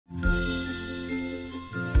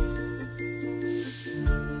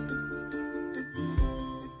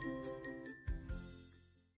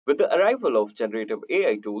With the arrival of generative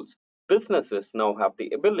AI tools, businesses now have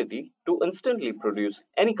the ability to instantly produce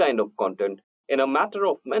any kind of content in a matter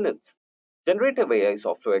of minutes. Generative AI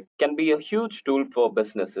software can be a huge tool for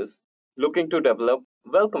businesses looking to develop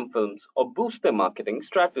welcome films or boost their marketing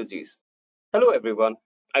strategies. Hello everyone,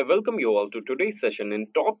 I welcome you all to today's session in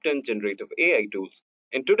Top 10 Generative AI Tools.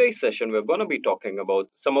 In today's session, we're going to be talking about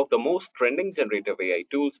some of the most trending generative AI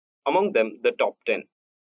tools, among them the top 10.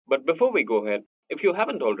 But before we go ahead, if you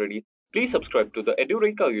haven't already, please subscribe to the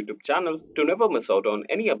Edureka YouTube channel to never miss out on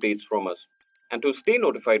any updates from us. And to stay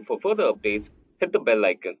notified for further updates, hit the bell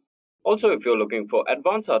icon. Also, if you're looking for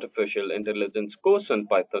advanced artificial intelligence course in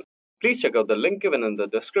Python, please check out the link given in the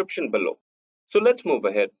description below. So let's move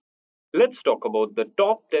ahead. Let's talk about the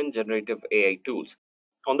top 10 generative AI tools.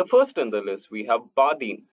 On the first in the list, we have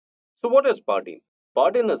Bardeen. So what is Bardeen?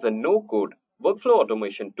 Bardeen is a no-code workflow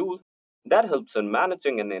automation tool that helps in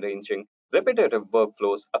managing and arranging repetitive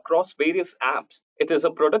workflows across various apps. It is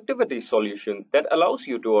a productivity solution that allows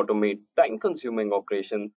you to automate time-consuming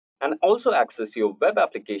operations and also access your web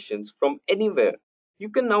applications from anywhere. You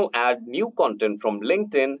can now add new content from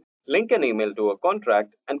LinkedIn, link an email to a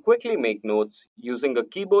contract, and quickly make notes using a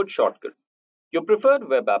keyboard shortcut. Your preferred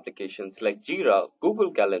web applications like Jira,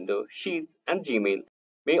 Google Calendar, Sheets, and Gmail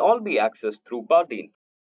may all be accessed through Bardeen.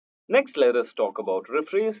 Next, let us talk about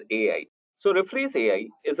Rephrase AI. So, Rephrase AI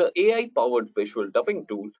is an AI-powered visual dubbing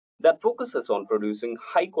tool that focuses on producing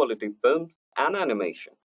high-quality films and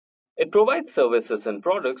animation. It provides services and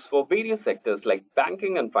products for various sectors like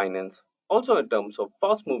banking and finance, also in terms of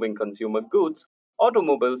fast-moving consumer goods,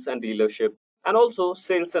 automobiles and dealership, and also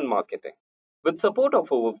sales and marketing. With support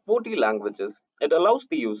of over 40 languages, it allows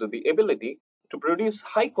the user the ability to produce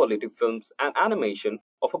high-quality films and animation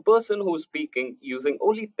of a person who is speaking using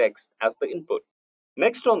only text as the input.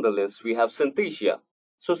 Next on the list, we have Synthesia.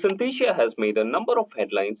 So Synthesia has made a number of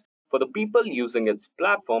headlines for the people using its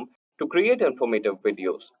platform to create informative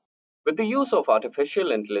videos. With the use of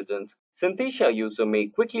artificial intelligence, Synthesia user may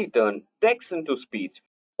quickly turn text into speech,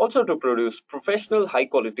 also to produce professional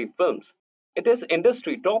high-quality films. It is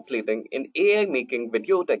industry top leading in AI making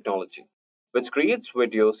video technology, which creates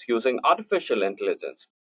videos using artificial intelligence.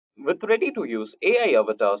 With ready-to-use AI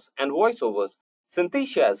avatars and voiceovers,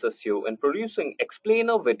 Synthesia assists you in producing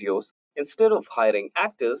explainer videos instead of hiring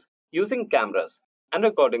actors using cameras and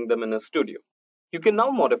recording them in a studio. You can now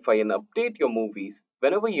modify and update your movies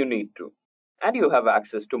whenever you need to, and you have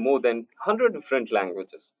access to more than 100 different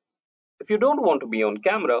languages. If you don't want to be on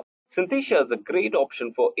camera, Synthesia is a great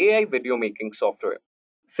option for AI video making software.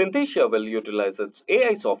 Synthesia will utilize its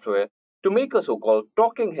AI software to make a so-called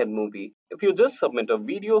talking head movie if you just submit a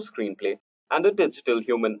video screenplay and a digital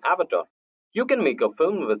human avatar. You can make a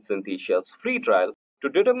film with Synthesia's free trial to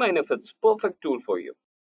determine if it's perfect tool for you.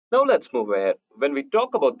 Now let's move ahead when we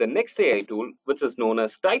talk about the next AI tool, which is known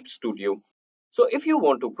as Type Studio. So if you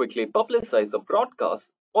want to quickly publicize a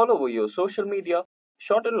broadcast all over your social media,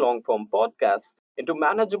 short and long form podcasts into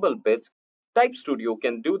manageable bits, Type Studio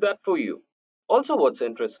can do that for you. Also, what's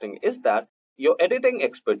interesting is that your editing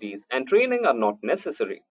expertise and training are not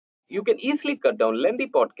necessary. You can easily cut down lengthy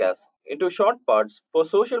podcasts into short parts for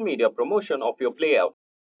social media promotion of your playout.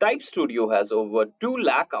 Type Studio has over 2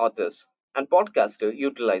 lakh artists and podcasters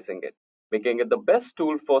utilizing it, making it the best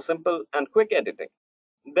tool for simple and quick editing.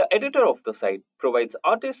 The editor of the site provides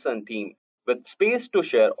artists and team with space to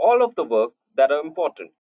share all of the work that are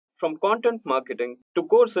important, from content marketing to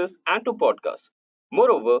courses and to podcasts.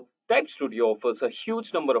 Moreover, Type Studio offers a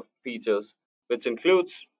huge number of features, which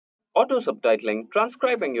includes auto subtitling,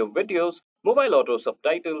 transcribing your videos, mobile auto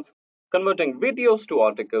subtitles, converting videos to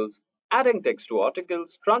articles, adding text to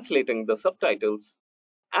articles, translating the subtitles,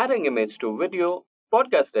 adding image to video,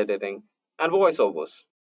 podcast editing, and voiceovers.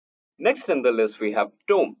 Next in the list, we have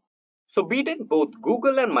Tome. So, beating both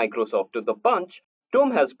Google and Microsoft to the punch,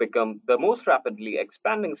 Tome has become the most rapidly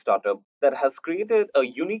expanding startup that has created a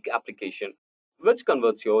unique application which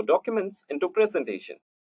converts your documents into presentation.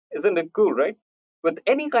 Isn't it cool, right? With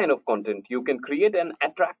any kind of content, you can create an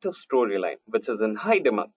attractive storyline which is in high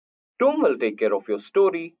demand. Tome will take care of your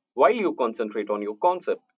story while you concentrate on your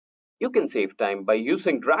concept. You can save time by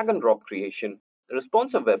using drag and drop creation,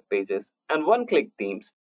 responsive web pages, and one-click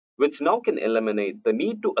themes, which now can eliminate the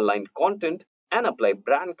need to align content and apply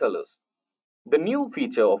brand colors. The new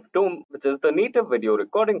feature of Tome, which is the native video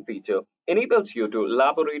recording feature, enables you to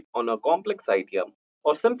elaborate on a complex idea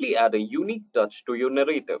or simply add a unique touch to your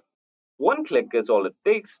narrative. One click is all it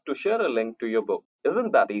takes to share a link to your book.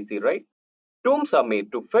 Isn't that easy, right? Tomes are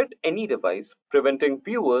made to fit any device, preventing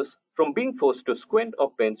viewers from being forced to squint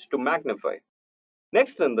or pinch to magnify.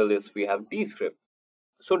 Next in the list, we have Descript.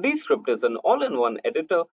 So Descript is an all-in-one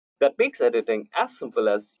editor that makes editing as simple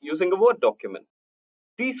as using a Word document.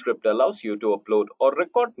 𝐸script allows you to upload or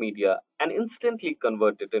record media and instantly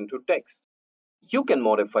convert it into text. You can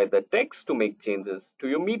modify the text to make changes to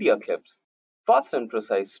your media clips. Fast and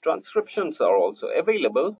precise transcriptions are also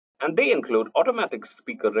available, and they include automatic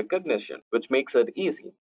speaker recognition, which makes it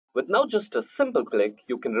easy. With now just a simple click,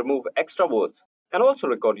 you can remove extra words and also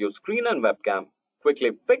record your screen and webcam,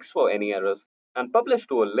 quickly fix for any errors, and publish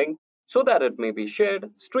to a link so that it may be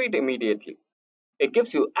shared straight immediately. It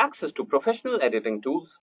gives you access to professional editing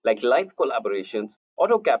tools like live collaborations,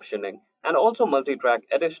 auto captioning, and also multi-track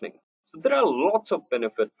editing. So there are lots of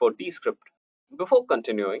benefits for 𝐸script. Before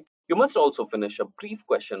continuing, you must also finish a brief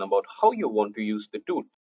question about how you want to use the tool.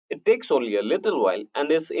 It takes only a little while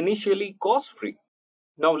and is initially cost-free.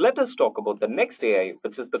 Now let us talk about the next AI,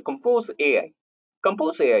 which is the Compose AI.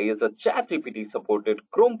 Compose AI is a ChatGPT supported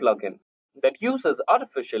Chrome plugin that uses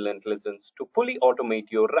artificial intelligence to fully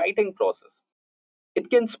automate your writing process. It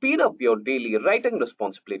can speed up your daily writing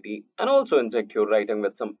responsibility and also inject your writing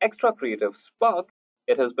with some extra creative spark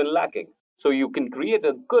it has been lacking, so you can create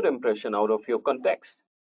a good impression out of your context.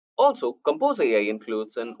 Also, Compose AI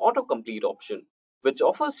includes an autocomplete option, which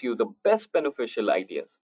offers you the best beneficial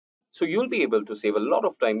ideas. So you'll be able to save a lot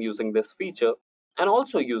of time using this feature and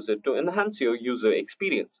also use it to enhance your user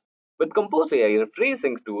experience. With Compose AI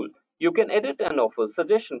rephrasing tool, you can edit and offer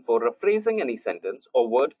suggestion for rephrasing any sentence or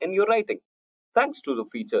word in your writing. Thanks to the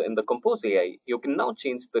feature in the Compose AI, you can now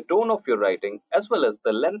change the tone of your writing as well as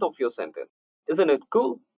the length of your sentence. Isn't it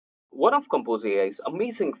cool? One of Compose AI's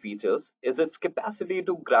amazing features is its capacity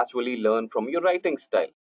to gradually learn from your writing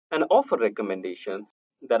style and offer recommendations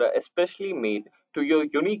that are especially made to your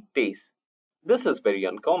unique taste. This is very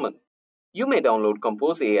uncommon. You may download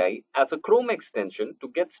Compose AI as a Chrome extension to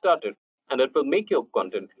get started, and it will make your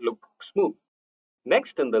content look smooth.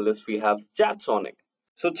 Next in the list, we have ChatSonic.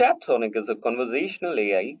 So, ChatSonic is a conversational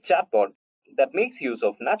AI chatbot that makes use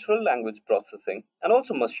of natural language processing and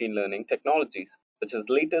also machine learning technologies, which is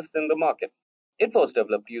latest in the market. It was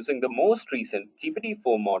developed using the most recent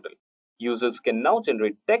GPT-4 model. Users can now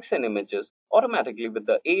generate text and images automatically with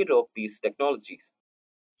the aid of these technologies.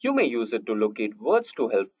 You may use it to locate words to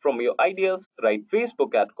help from your ideas, write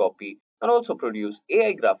Facebook ad copy, and also produce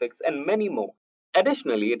AI graphics and many more.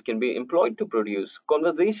 Additionally, it can be employed to produce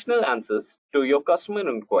conversational answers to your customer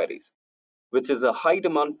inquiries, which is a high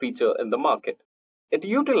demand feature in the market. It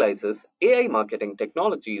utilizes AI marketing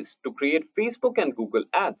technologies to create Facebook and Google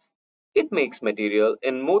ads. It makes material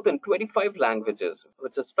in more than 25 languages,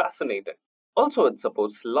 which is fascinating. Also, it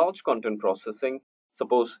supports large content processing.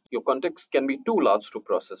 Suppose your context can be too large to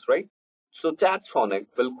process, right? So, ChatSonic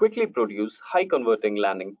will quickly produce high converting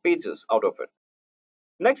landing pages out of it.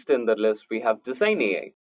 Next in the list, we have Design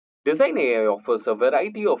AI. Design AI offers a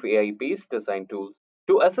variety of AI-based design tools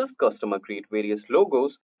to assist customer create various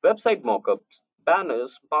logos, website mockups,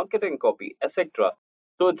 banners, marketing copy, etc.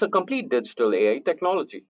 So it's a complete digital AI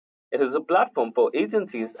technology. It is a platform for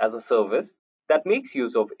agencies as a service that makes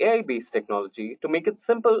use of AI-based technology to make it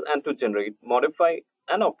simple and to generate, modify,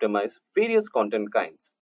 and optimize various content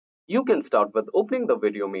kinds. You can start with opening the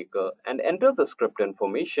video maker and enter the script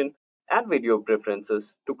information and video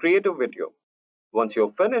preferences to create a video. Once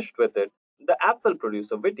you're finished with it, the app will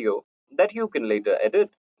produce a video that you can later edit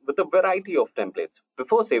with a variety of templates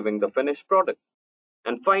before saving the finished product.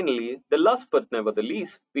 And finally, the last but never the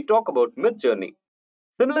least, we talk about Midjourney.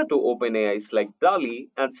 Similar to OpenAI's like DALL-E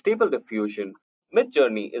and Stable Diffusion,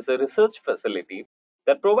 Midjourney is a research facility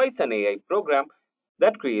that provides an AI program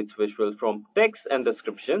that creates visuals from text and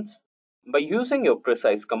descriptions. By using your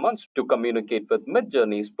precise commands to communicate with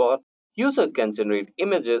Midjourney's bot, user can generate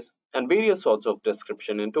images and various sorts of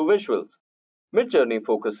description into visuals. Midjourney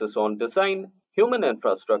focuses on design, human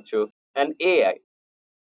infrastructure, and AI.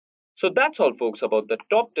 So that's all, folks, about the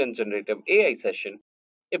top 10 generative AI session.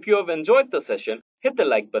 If you have enjoyed the session, hit the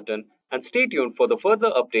like button and stay tuned for the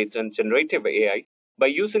further updates in generative AI by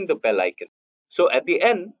using the bell icon. So at the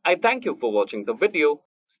end, I thank you for watching the video.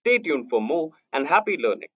 Stay tuned for more and happy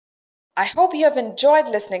learning. I hope you have enjoyed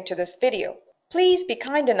listening to this video. Please be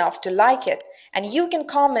kind enough to like it, and you can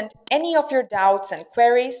comment any of your doubts and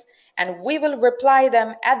queries, and we will reply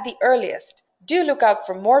them at the earliest. Do look out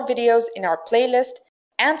for more videos in our playlist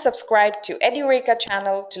and subscribe to Edureka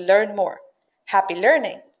channel to learn more. Happy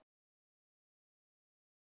learning!